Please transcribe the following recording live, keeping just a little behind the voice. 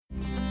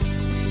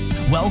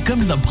Welcome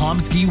to the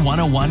Pomsky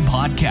 101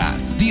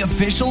 Podcast, the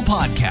official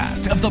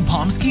podcast of the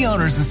Pomsky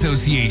Owners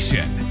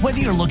Association. Whether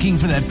you're looking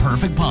for that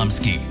perfect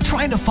Pomsky,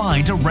 trying to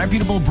find a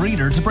reputable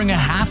breeder to bring a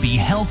happy,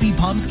 healthy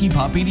Pomsky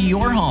puppy to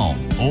your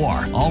home,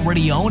 or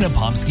already own a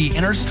Pomsky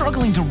and are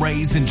struggling to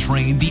raise and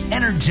train the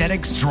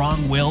energetic,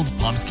 strong-willed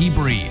Pomsky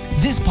breed,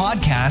 this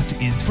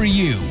podcast is for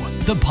you.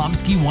 The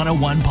Pomsky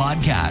 101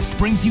 Podcast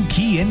brings you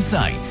key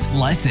insights,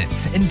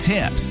 lessons, and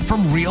tips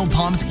from real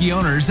Pomsky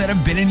owners that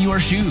have been in your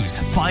shoes,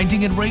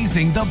 finding and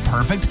raising the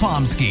perfect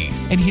Pomsky.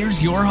 And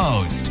here's your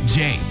host,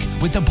 Jake,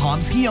 with the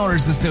Pomsky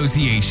Owners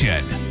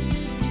Association.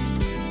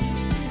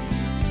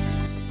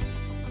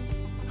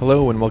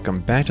 Hello and welcome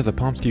back to the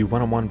Pomsky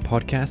 101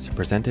 Podcast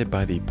presented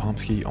by the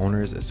Pomsky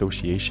Owners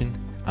Association.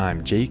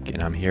 I'm Jake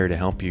and I'm here to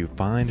help you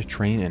find,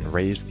 train, and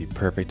raise the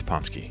perfect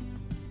Pomsky.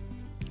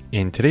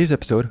 In today's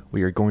episode,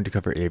 we are going to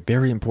cover a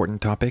very important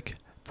topic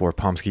for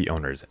Pomsky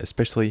owners,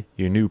 especially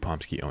you new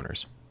Pomsky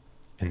owners.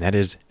 And that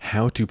is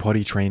how to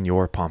potty train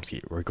your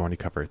Pomsky. We're going to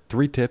cover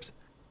 3 tips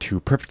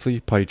to perfectly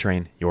potty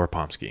train your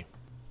Pomsky.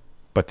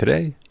 But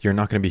today, you're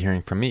not going to be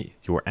hearing from me.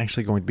 You are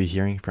actually going to be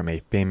hearing from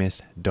a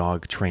famous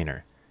dog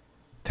trainer.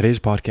 Today's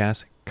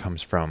podcast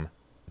comes from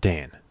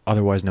Dan,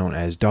 otherwise known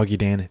as Doggy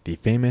Dan, the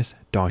famous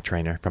dog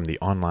trainer from the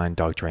online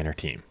dog trainer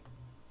team.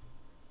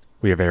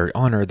 We are very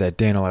honored that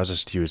Dan allows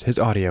us to use his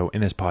audio in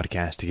this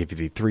podcast to give you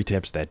the 3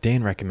 tips that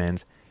Dan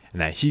recommends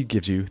and that he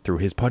gives you through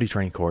his potty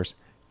training course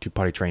to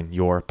potty train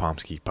your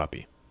Pomsky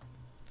puppy.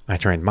 I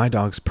trained my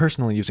dogs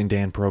personally using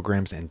Dan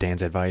programs and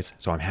Dan's advice,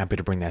 so I'm happy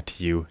to bring that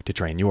to you to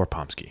train your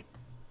Pomsky.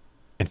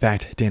 In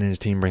fact, Dan and his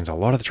team brings a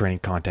lot of the training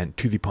content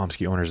to the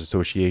Pomsky Owners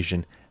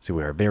Association, so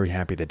we are very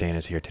happy that Dan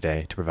is here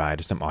today to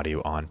provide some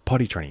audio on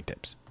potty training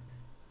tips.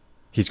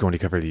 He's going to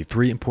cover the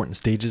 3 important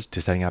stages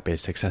to setting up a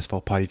successful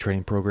potty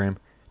training program.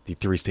 The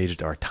 3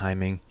 stages are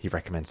timing. He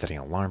recommends setting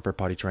an alarm for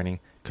potty training,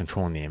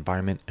 controlling the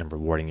environment, and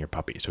rewarding your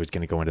puppy. So he's going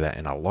to go into that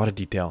in a lot of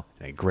detail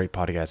in a great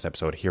podcast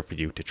episode here for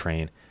you to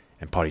train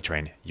and potty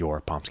train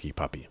your Pomsky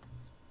puppy.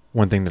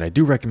 One thing that I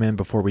do recommend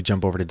before we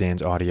jump over to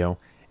Dan's audio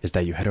is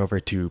that you head over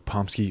to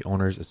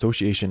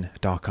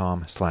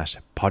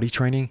PomskyOwnersAssociation.com/potty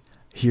training.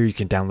 Here you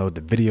can download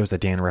the videos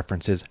that Dan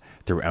references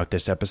throughout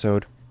this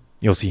episode.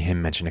 You'll see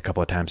him mention a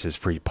couple of times his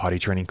free potty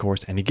training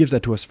course, and he gives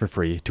that to us for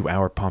free to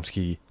our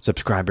Pomsky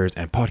subscribers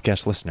and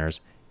podcast listeners.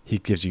 He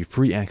gives you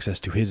free access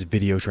to his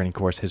video training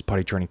course, his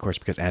potty training course,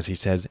 because as he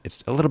says,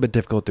 it's a little bit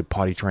difficult to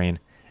potty train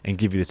and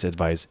give you this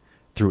advice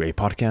through a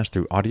podcast,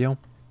 through audio.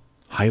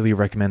 Highly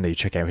recommend that you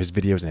check out his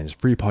videos and his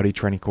free potty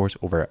training course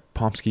over at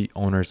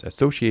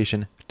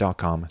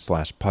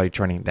PomskyOwnersAssociation.com/potty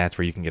training. That's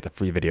where you can get the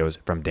free videos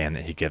from Dan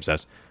that he gives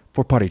us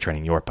for potty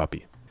training your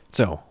puppy.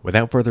 So,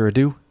 without further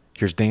ado,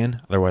 here's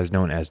Dan, otherwise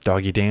known as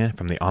Doggy Dan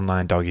from the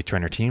online doggy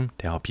trainer team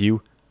to help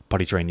you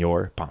potty train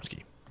your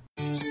Pomsky.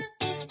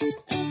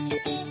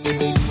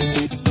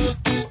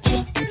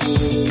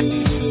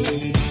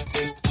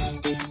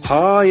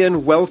 Hi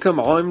and welcome,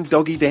 I'm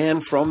Doggy Dan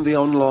from the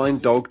Online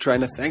Dog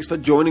Trainer. Thanks for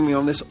joining me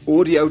on this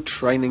audio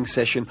training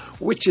session,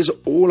 which is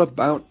all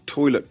about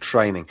toilet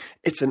training.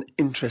 It's an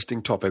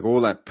interesting topic,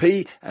 all that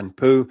pee and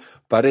poo,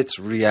 but it's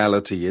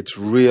reality, it's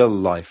real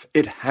life.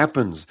 It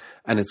happens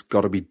and it's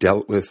got to be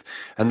dealt with.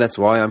 And that's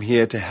why I'm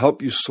here to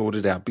help you sort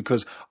it out,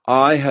 because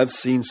I have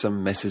seen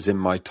some messes in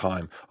my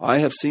time. I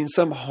have seen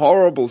some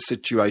horrible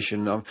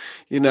situation of,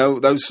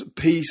 those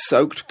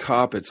pee-soaked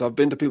carpets. I've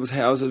been to people's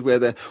houses where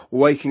they're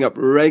waking up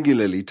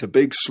regularly to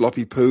big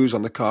sloppy poos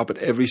on the carpet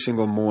every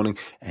single morning,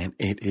 and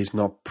it is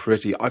not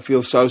pretty. I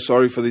feel so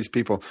sorry for these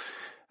people.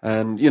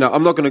 And,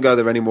 I'm not going to go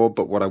there anymore,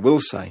 but what I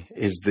will say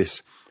is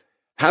this.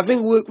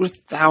 Having worked with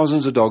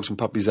thousands of dogs and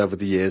puppies over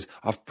the years,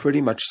 I've pretty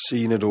much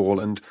seen it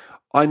all, and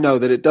I know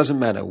that it doesn't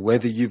matter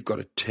whether you've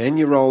got a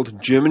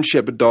 10-year-old German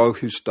Shepherd dog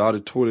who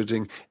started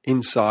toileting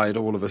inside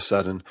all of a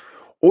sudden,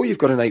 or you've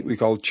got an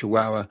 8-week-old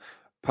Chihuahua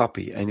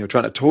puppy and you're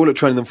trying to toilet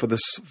train them for the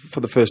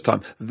first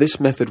time. This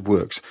method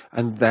works,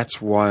 and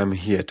that's why I'm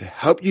here to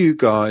help you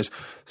guys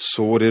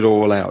sort it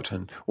all out.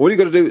 And all you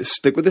got to do is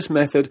stick with this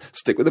method,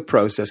 stick with the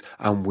process,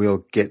 and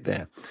we'll get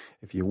there.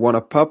 If you want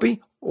a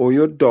puppy or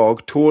your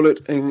dog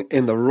toileting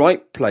in the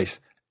right place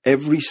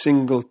every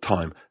single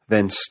time,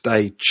 then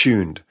stay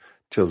tuned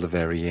till the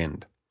very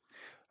end.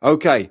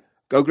 Okay,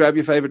 go grab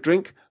your favorite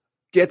drink,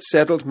 get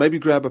settled, maybe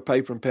grab a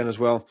paper and pen as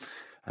well,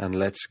 and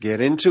let's get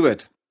into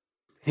it.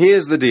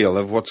 Here's the deal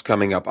of what's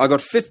coming up. I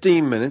got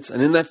 15 minutes,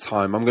 and in that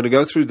time, I'm going to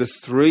go through the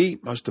 3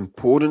 most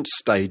important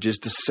stages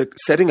to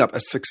setting up a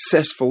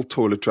successful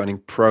toilet training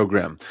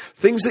program.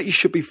 Things that you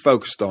should be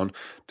focused on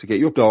to get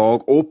your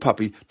dog or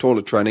puppy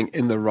toilet training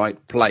in the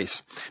right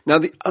place. Now,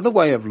 the other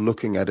way of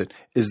looking at it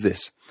is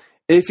this.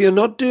 If you're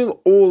not doing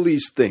all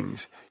these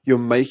things, you're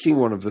making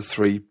one of the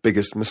 3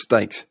 biggest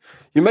mistakes.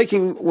 You're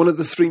making one of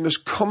the 3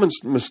 most common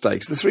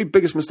mistakes, the 3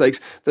 biggest mistakes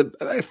that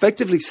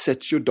effectively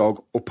sets your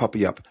dog or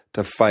puppy up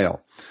to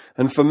fail.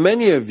 And for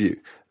many of you,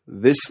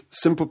 this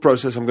simple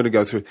process I'm going to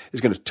go through is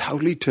going to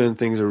totally turn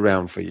things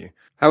around for you.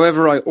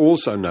 However, I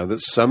also know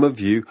that some of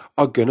you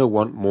are going to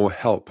want more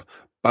help.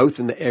 both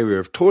in the area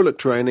of toilet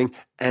training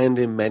and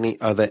in many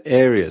other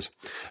areas.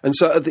 And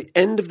so at the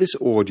end of this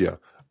audio,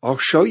 I'll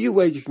show you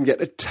where you can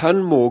get a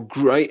ton more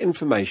great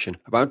information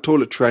about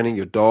toilet training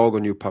your dog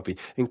or new puppy,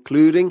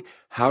 including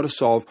how to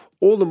solve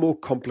all the more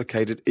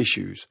complicated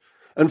issues.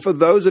 And for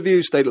those of you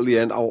who stayed at the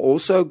end, I'm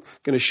also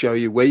going to show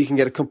you where you can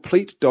get a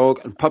complete dog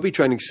and puppy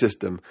training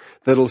system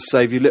that'll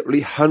save you literally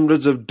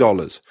hundreds of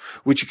dollars,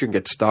 which you can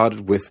get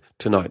started with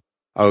tonight.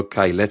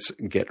 Okay, let's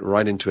get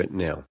right into it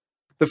now.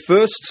 The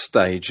first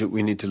stage that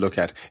we need to look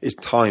at is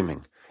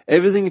timing.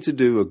 Everything to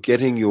do with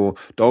getting your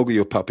dog or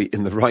your puppy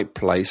in the right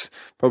place,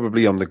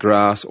 probably on the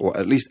grass or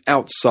at least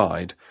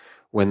outside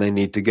when they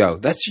need to go.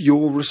 That's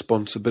your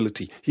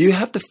responsibility. You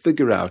have to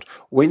figure out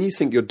when you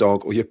think your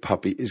dog or your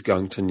puppy is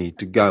going to need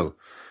to go.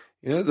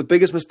 You know, the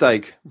biggest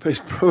mistake is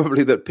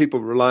probably that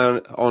people rely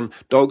on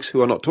dogs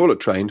who are not toilet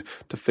trained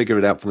to figure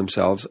it out for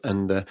themselves.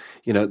 And,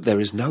 there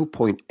is no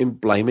point in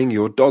blaming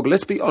your dog.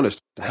 Let's be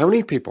honest. How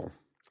many people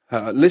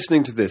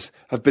listening to this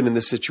have been in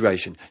this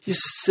situation? You're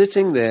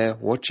sitting there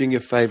watching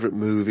your favorite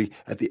movie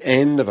at the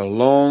end of a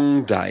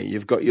long day.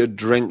 You've got your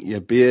drink,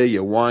 your beer,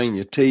 your wine,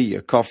 your tea,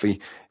 your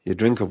coffee, your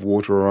drink of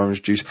water or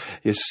orange juice.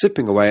 You're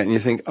sipping away and you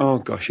think, oh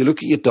gosh, you look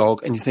at your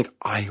dog and you think,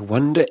 I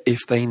wonder if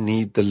they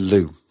need the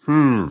loo.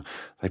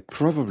 They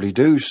probably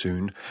do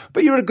soon.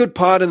 But you're at a good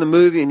part in the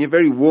movie and you're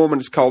very warm and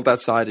it's cold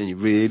outside and you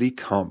really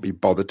can't be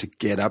bothered to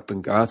get up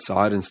and go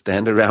outside and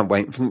stand around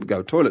waiting for them to go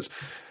to toilets.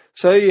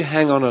 So you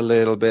hang on a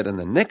little bit, and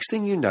the next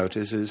thing you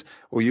notice is,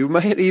 or you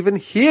may even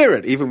hear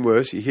it, even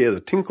worse, you hear the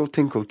tinkle,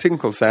 tinkle,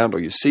 tinkle sound, or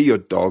you see your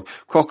dog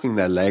cocking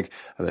their leg,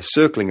 and they're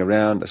circling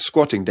around, they're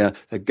squatting down,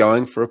 they're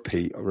going for a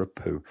pee or a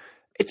poo.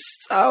 It's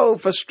so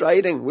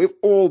frustrating. We've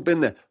all been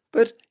there.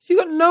 But you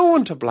got no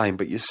one to blame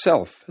but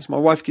yourself. As my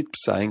wife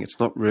keeps saying, it's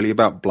not really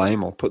about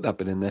blame. I'll put that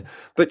bit in there.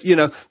 But,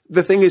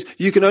 the thing is,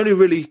 you can only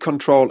really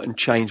control and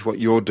change what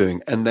you're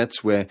doing, and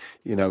that's where,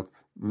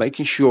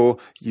 making sure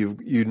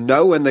you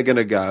know when they're going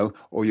to go,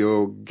 or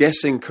you're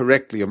guessing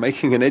correctly, or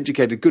making an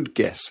educated, good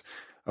guess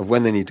of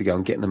when they need to go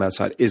and getting them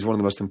outside is one of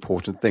the most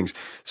important things.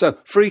 So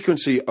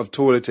frequency of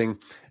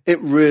toileting, it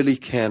really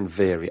can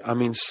vary. I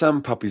mean,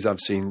 some puppies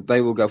I've seen,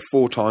 they will go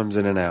 4 times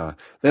in an hour.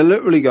 They're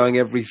literally going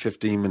every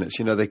 15 minutes.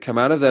 They come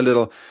out of their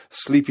little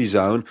sleepy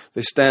zone,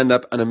 they stand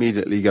up and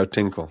immediately go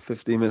tinkle.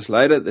 15 minutes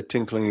later, they're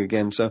tinkling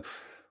again. So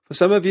for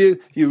some of you,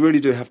 you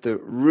really do have to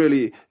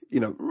really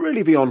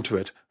be onto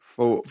it.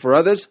 For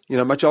others,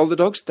 much older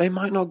dogs, they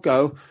might not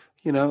go,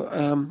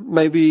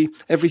 maybe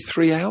every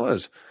 3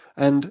 hours.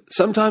 And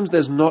sometimes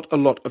there's not a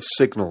lot of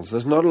signals.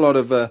 There's not a lot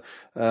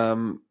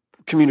of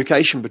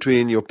communication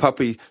between your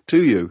puppy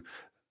to you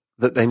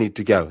that they need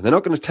to go. They're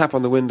not going to tap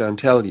on the window and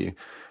tell you.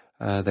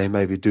 They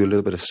maybe do a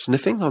little bit of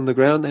sniffing on the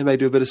ground. They may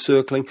do a bit of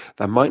circling.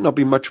 There might not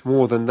be much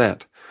more than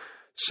that.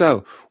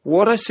 So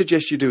what I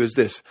suggest you do is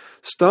this.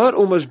 Start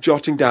almost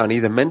jotting down,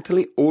 either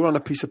mentally or on a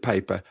piece of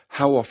paper,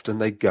 how often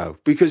they go.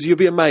 Because you'll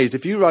be amazed.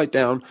 If you write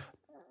down,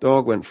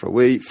 dog went for a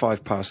wee,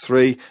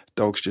 3:05,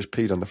 dog's just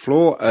peed on the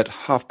floor at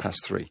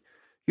 3:30.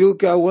 You'll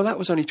go, well, that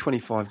was only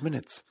 25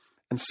 minutes.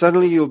 And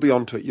suddenly you'll be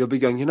onto it. You'll be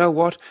going, you know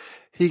what?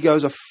 He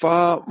goes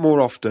far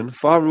more often,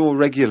 far more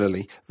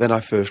regularly than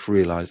I first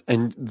realized.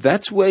 And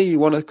that's where you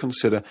want to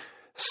consider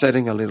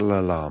setting a little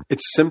alarm.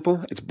 It's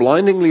simple, it's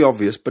blindingly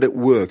obvious, but it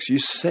works. You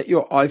set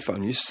your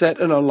iPhone, you set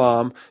an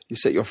alarm, you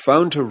set your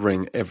phone to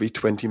ring every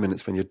 20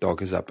 minutes when your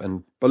dog is up.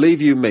 And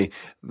believe you me,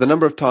 the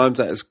number of times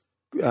that has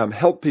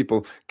helped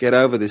people get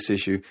over this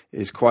issue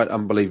is quite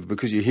unbelievable,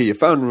 because you hear your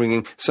phone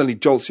ringing, suddenly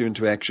jolts you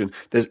into action.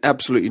 There's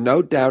absolutely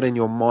no doubt in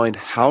your mind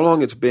how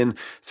long it's been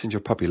since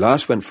your puppy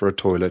last went for a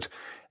toilet,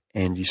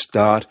 and you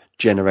start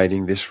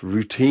generating this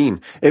routine.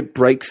 It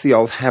breaks the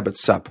old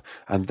habits up.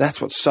 And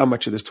that's what so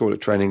much of this toilet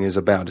training is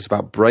about. It's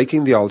about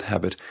breaking the old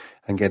habit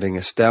and getting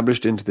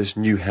established into this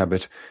new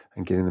habit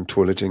and getting them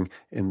toileting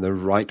in the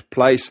right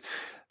place.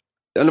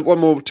 And one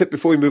more tip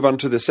before we move on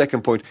to the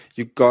second point,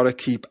 you've got to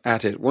keep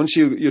at it. Once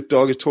your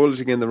dog is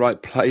toileting in the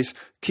right place,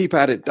 keep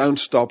at it, don't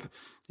stop.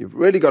 You've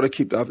really got to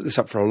keep this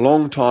up for a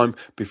long time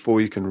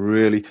before you can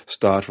really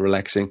start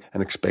relaxing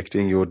and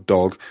expecting your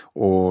dog,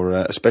 or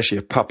especially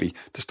a puppy,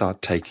 to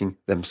start taking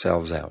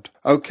themselves out.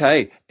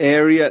 Okay,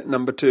 area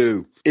number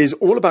 2 is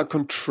all about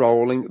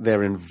controlling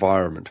their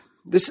environment.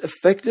 This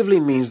effectively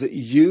means that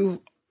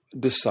you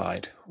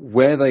decide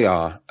where they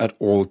are at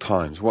all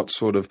times, what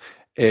sort of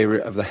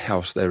area of the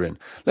house they're in.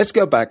 Let's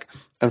go back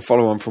and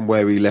follow on from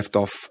where we left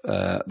off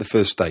the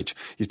first stage.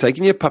 You're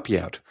taking your puppy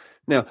out.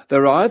 Now,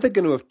 they're either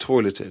going to have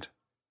toileted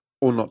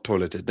or not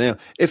toileted. Now,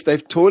 if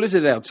they've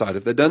toileted outside,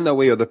 if they've done their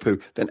wee or the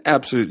poo, then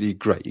absolutely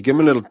great. You give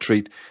them a little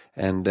treat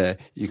and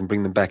you can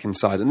bring them back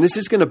inside. And this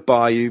is going to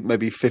buy you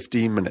maybe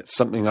 15 minutes,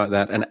 something like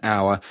that, an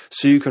hour,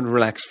 so you can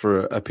relax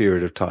for a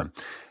period of time.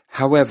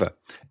 However,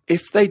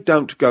 if they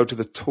don't go to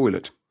the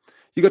toilet,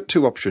 you've got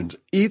 2 options.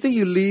 Either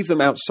you leave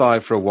them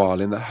outside for a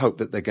while in the hope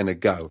that they're going to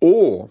go,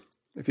 or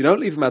if you don't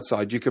leave them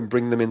outside, you can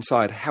bring them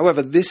inside.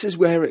 However, this is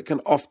where it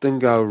can often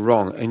go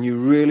wrong, and you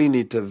really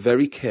need to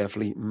very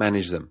carefully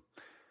manage them.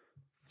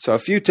 So a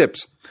few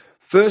tips.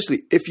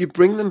 Firstly, if you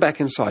bring them back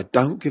inside,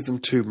 don't give them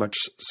too much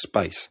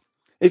space.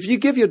 If you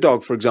give your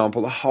dog, for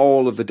example, the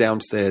whole of the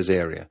downstairs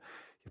area,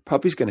 your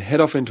puppy's going to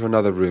head off into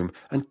another room,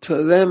 and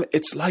to them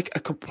it's like a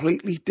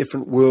completely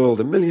different world,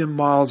 a million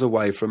miles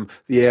away from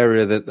the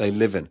area that they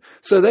live in.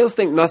 So they'll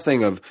think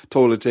nothing of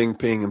toileting,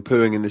 peeing and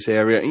pooing in this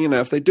area. And,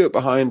 if they do it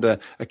behind a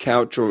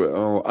couch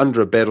or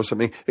under a bed or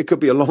something, it could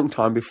be a long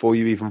time before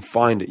you even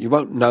find it. You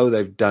won't know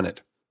they've done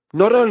it.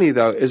 Not only,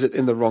 though, is it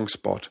in the wrong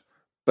spot,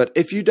 but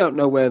if you don't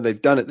know where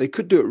they've done it, they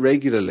could do it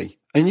regularly.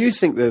 And you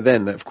think that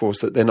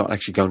they're not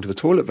actually going to the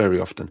toilet very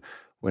often,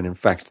 when in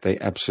fact they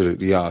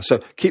absolutely are. So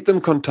keep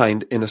them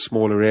contained in a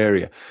smaller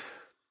area.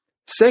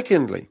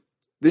 Secondly,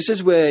 this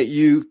is where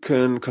you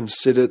can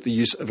consider the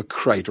use of a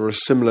crate or a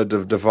similar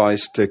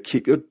device to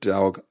keep your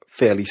dog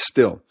fairly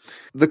still.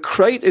 The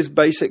crate is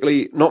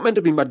basically not meant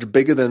to be much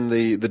bigger than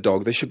the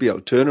dog. They should be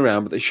able to turn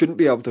around, but they shouldn't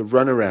be able to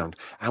run around.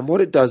 And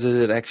what it does is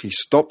it actually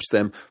stops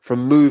them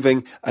from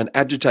moving and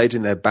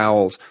agitating their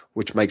bowels,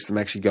 which makes them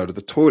actually go to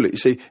the toilet. You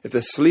see, if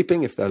they're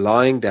sleeping, if they're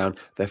lying down,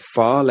 they're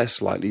far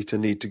less likely to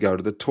need to go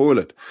to the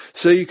toilet.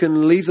 So you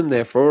can leave them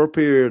there for a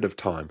period of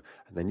time,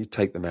 and then you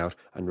take them out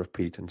and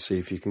repeat and see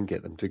if you can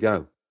get them to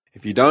go.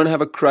 If you don't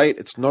have a crate,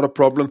 it's not a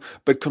problem,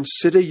 but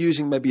consider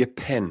using maybe a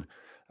penned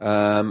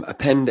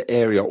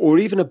area, or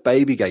even a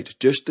baby gate,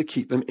 just to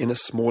keep them in a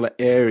smaller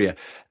area.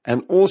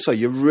 And also,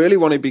 you really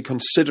want to be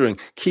considering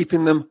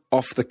keeping them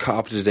off the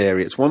carpeted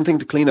area. It's one thing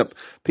to clean up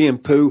pee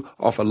and poo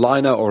off a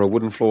liner or a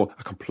wooden floor,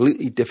 a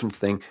completely different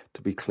thing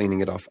to be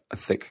cleaning it off a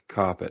thick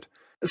carpet.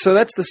 So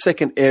that's the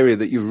second area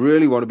that you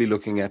really want to be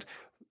looking at,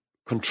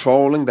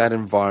 controlling that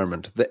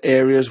environment, the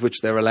areas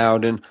which they're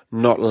allowed in,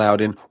 not allowed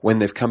in, when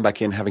they've come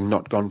back in having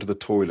not gone to the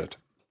toilet.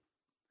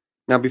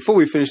 Now, before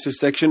we finish this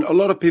section, a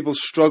lot of people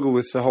struggle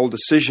with the whole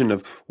decision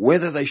of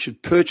whether they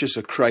should purchase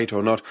a crate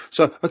or not.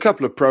 So a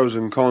couple of pros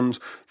and cons.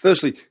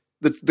 Firstly,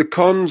 the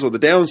cons or the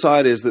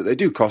downside is that they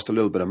do cost a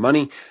little bit of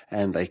money,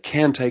 and they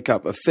can take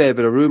up a fair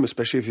bit of room,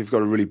 especially if you've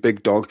got a really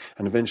big dog,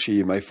 and eventually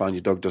you may find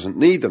your dog doesn't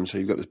need them. So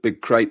you've got this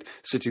big crate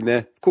sitting there.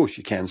 Of course,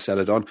 you can sell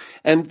it on.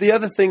 And the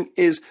other thing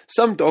is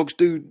some dogs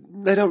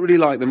they don't really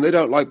like them. They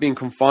don't like being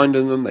confined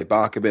in them. They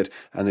bark a bit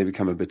and they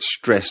become a bit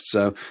stressed.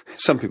 So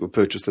some people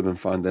purchase them and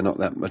find they're not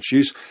that much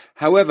use.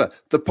 However,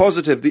 the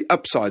positive, the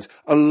upsides,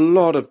 a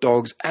lot of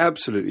dogs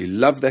absolutely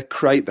love their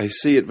crate. They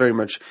see it very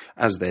much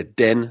as their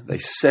den. They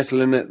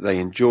settle in it. They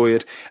enjoy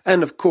it.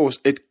 And of course,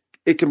 it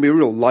can be a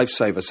real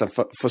lifesaver. So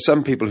for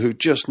some people who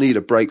just need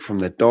a break from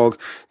their dog,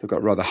 they've got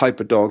a rather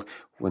hyper dog,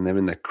 when they're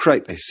in their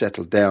crate, they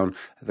settle down,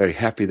 they're very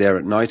happy there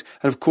at night.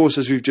 And of course,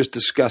 as we've just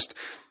discussed,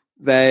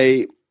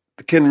 they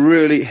can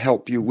really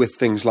help you with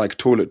things like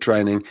toilet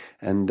training.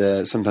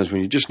 And sometimes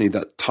when you just need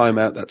that time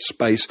out, that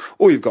space,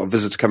 or you've got a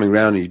visitor coming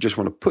around and you just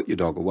want to put your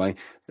dog away,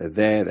 they're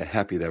there, they're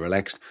happy, they're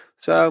relaxed.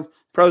 So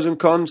pros and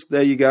cons,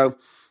 there you go.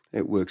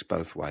 It works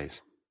both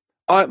ways.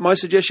 My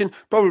suggestion,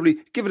 probably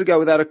give it a go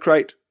without a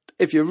crate.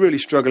 If you're really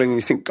struggling and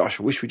you think, gosh,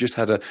 I wish we just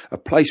had a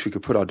place we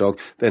could put our dog,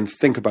 then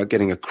think about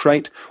getting a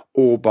crate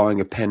or buying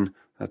a pen,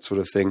 that sort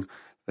of thing.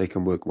 They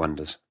can work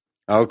wonders.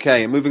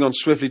 Okay, moving on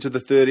swiftly to the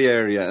third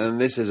area,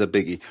 and this is a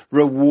biggie,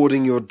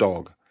 rewarding your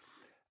dog.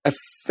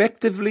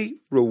 Effectively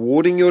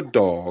rewarding your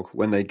dog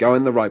when they go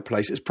in the right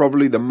place is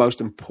probably the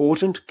most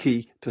important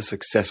key to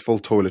successful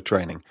toilet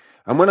training.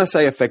 And when I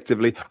say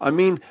effectively, I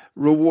mean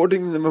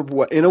rewarding them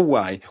in a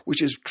way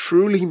which is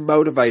truly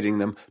motivating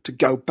them to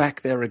go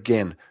back there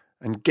again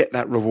and get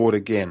that reward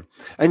again.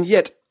 And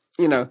yet,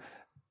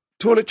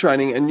 toilet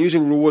training and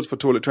using rewards for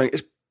toilet training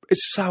is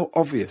so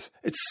obvious.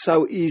 It's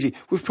so easy.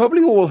 We've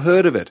probably all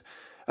heard of it,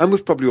 and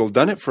we've probably all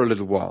done it for a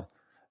little while.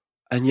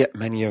 And yet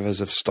many of us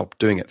have stopped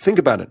doing it. Think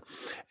about it.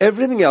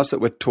 Everything else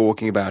that we're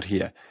talking about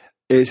here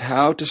is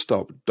how to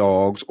stop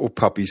dogs or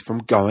puppies from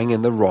going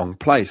in the wrong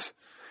place.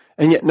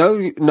 And yet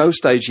no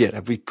stage yet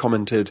have we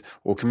commented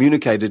or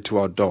communicated to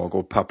our dog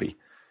or puppy,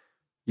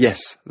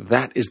 yes,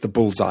 that is the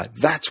bullseye.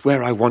 That's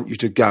where I want you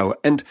to go.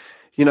 And,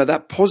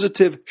 that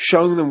positive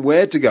showing them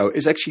where to go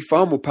is actually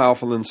far more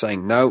powerful than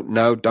saying, no,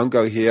 don't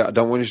go here. I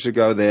don't want you to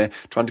go there.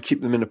 Trying to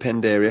keep them in a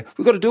penned area.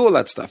 We've got to do all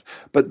that stuff.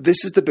 But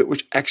this is the bit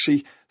which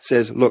actually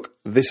says, look,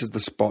 this is the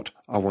spot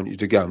I want you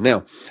to go.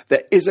 Now,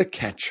 there is a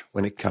catch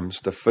when it comes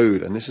to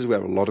food. And this is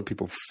where a lot of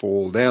people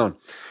fall down.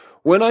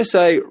 When I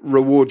say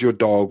reward your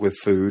dog with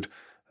food,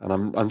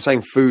 and I'm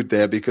saying food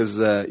there because,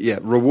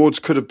 rewards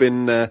could have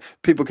been,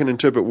 people can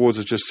interpret rewards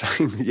as just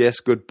saying, yes,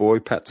 good boy,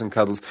 pats and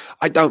cuddles.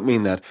 I don't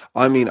mean that.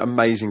 I mean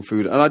amazing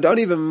food. And I don't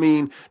even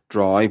mean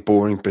dry,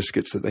 boring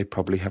biscuits that they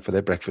probably have for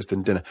their breakfast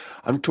and dinner.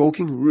 I'm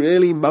talking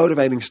really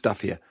motivating stuff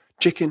here.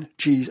 Chicken,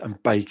 cheese,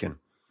 and bacon.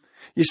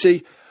 You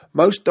see,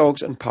 most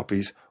dogs and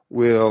puppies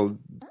will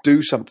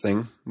do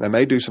something. They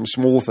may do some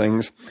small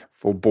things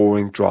for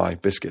boring, dry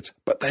biscuits,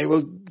 but they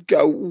will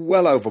go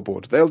well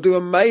overboard. They'll do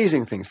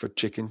amazing things for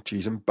chicken,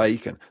 cheese, and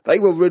bacon. They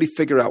will really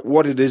figure out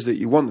what it is that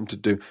you want them to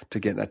do to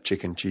get that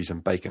chicken, cheese,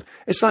 and bacon.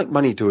 It's like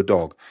money to a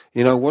dog.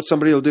 What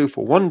somebody will do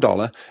for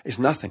 $1 is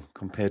nothing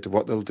compared to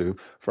what they'll do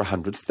for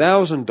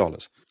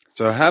 $100,000.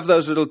 So have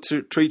those little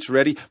treats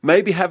ready.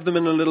 Maybe have them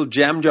in a little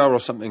jam jar or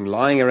something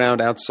lying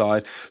around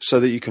outside so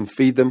that you can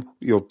feed them,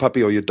 your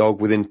puppy or your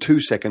dog, within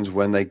 2 seconds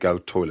when they go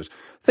toilet.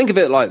 Think of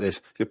it like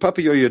this. Your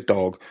puppy or your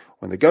dog,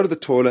 when they go to the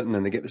toilet and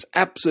then they get this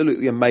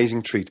absolutely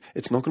amazing treat,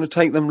 it's not going to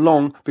take them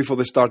long before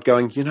they start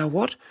going, you know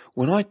what?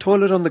 When I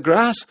toilet on the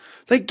grass,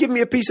 they give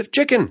me a piece of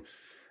chicken.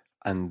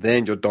 And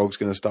then your dog's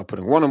going to start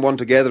putting one and one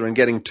together and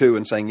getting two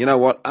and saying, you know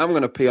what? I'm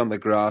going to pee on the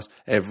grass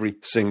every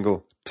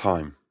single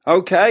time.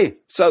 Okay,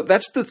 so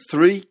that's the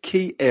 3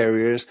 key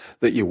areas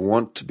that you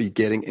want to be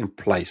getting in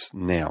place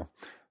now.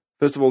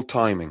 First of all,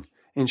 timing.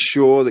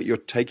 Ensure that you're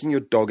taking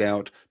your dog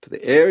out to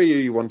the area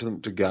you want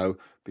them to go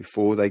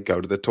before they go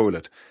to the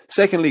toilet.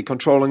 Secondly,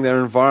 controlling their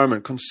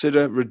environment.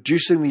 Consider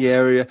reducing the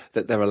area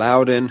that they're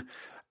allowed in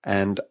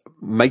and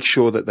make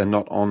sure that they're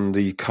not on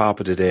the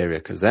carpeted area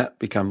because that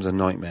becomes a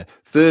nightmare.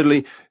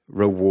 Thirdly,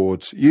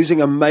 rewards.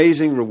 Using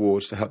amazing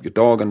rewards to help your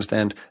dog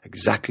understand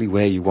exactly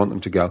where you want them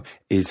to go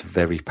is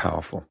very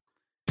powerful.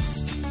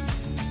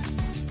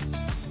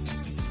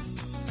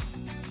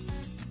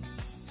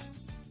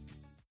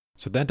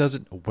 So that does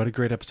it. What a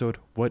great episode.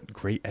 What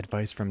great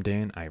advice from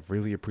Dan. I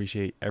really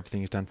appreciate everything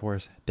he's done for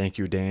us. Thank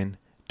you, Dan,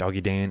 Doggy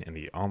Dan, and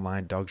the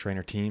online dog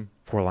trainer team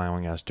for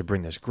allowing us to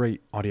bring this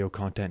great audio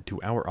content to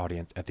our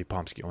audience at the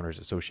Pomsky Owners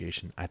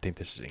Association. I think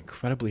this is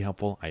incredibly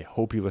helpful. I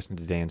hope you listen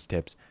to Dan's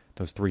tips.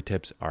 Those 3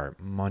 tips are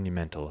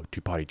monumental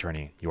to potty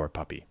training your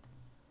puppy.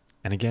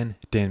 And again,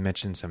 Dan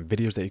mentioned some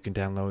videos that you can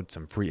download,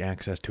 some free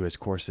access to his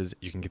courses.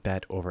 You can get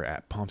that over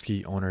at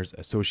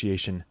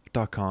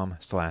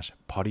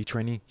PomskyOwnersAssociation.com/potty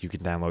training. You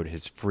can download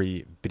his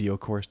free video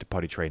course to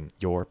potty train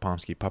your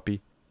Pomsky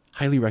puppy.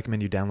 Highly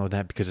recommend you download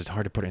that because it's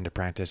hard to put it into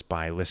practice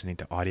by listening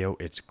to audio.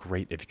 It's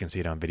great if you can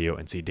see it on video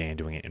and see Dan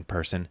doing it in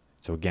person.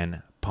 So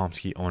again,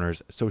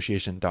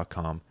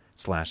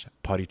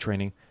 PomskyOwnersAssociation.com/potty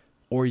training.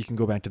 Or you can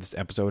go back to this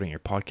episode in your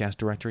podcast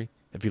directory.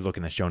 If you look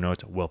in the show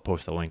notes, we'll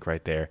post the link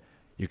right there.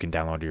 You can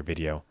download your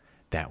video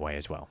that way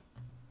as well.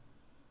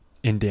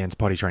 In Dan's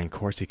potty training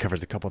course, he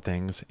covers a couple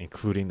things,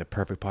 including the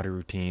perfect potty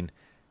routine,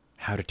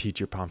 how to teach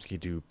your Pomsky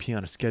to pee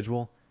on a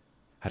schedule,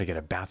 how to get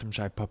a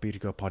bathroom-shy puppy to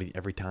go potty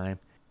every time,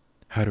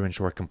 how to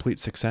ensure complete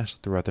success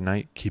throughout the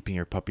night, keeping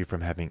your puppy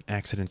from having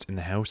accidents in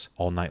the house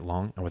all night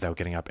long and without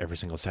getting up every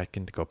single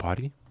second to go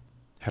potty,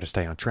 how to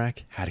stay on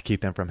track, how to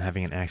keep them from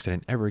having an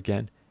accident ever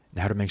again,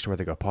 and how to make sure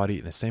they go potty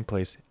in the same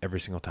place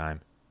every single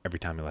time, every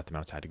time you let them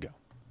outside to go.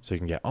 So you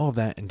can get all of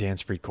that in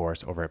Dan's free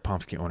course over at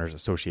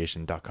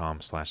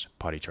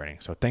PomskyOwnersAssociation.com/potty training.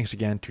 So thanks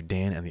again to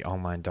Dan and the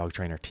online dog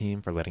trainer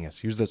team for letting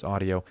us use this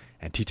audio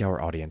and teach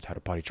our audience how to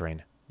potty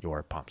train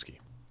your Pomsky.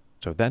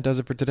 So that does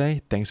it for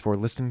today. Thanks for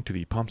listening to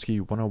the Pomsky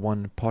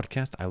 101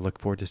 podcast. I look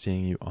forward to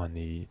seeing you on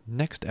the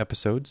next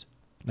episodes.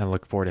 And I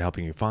look forward to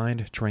helping you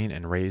find, train,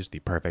 and raise the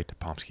perfect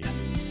Pomsky.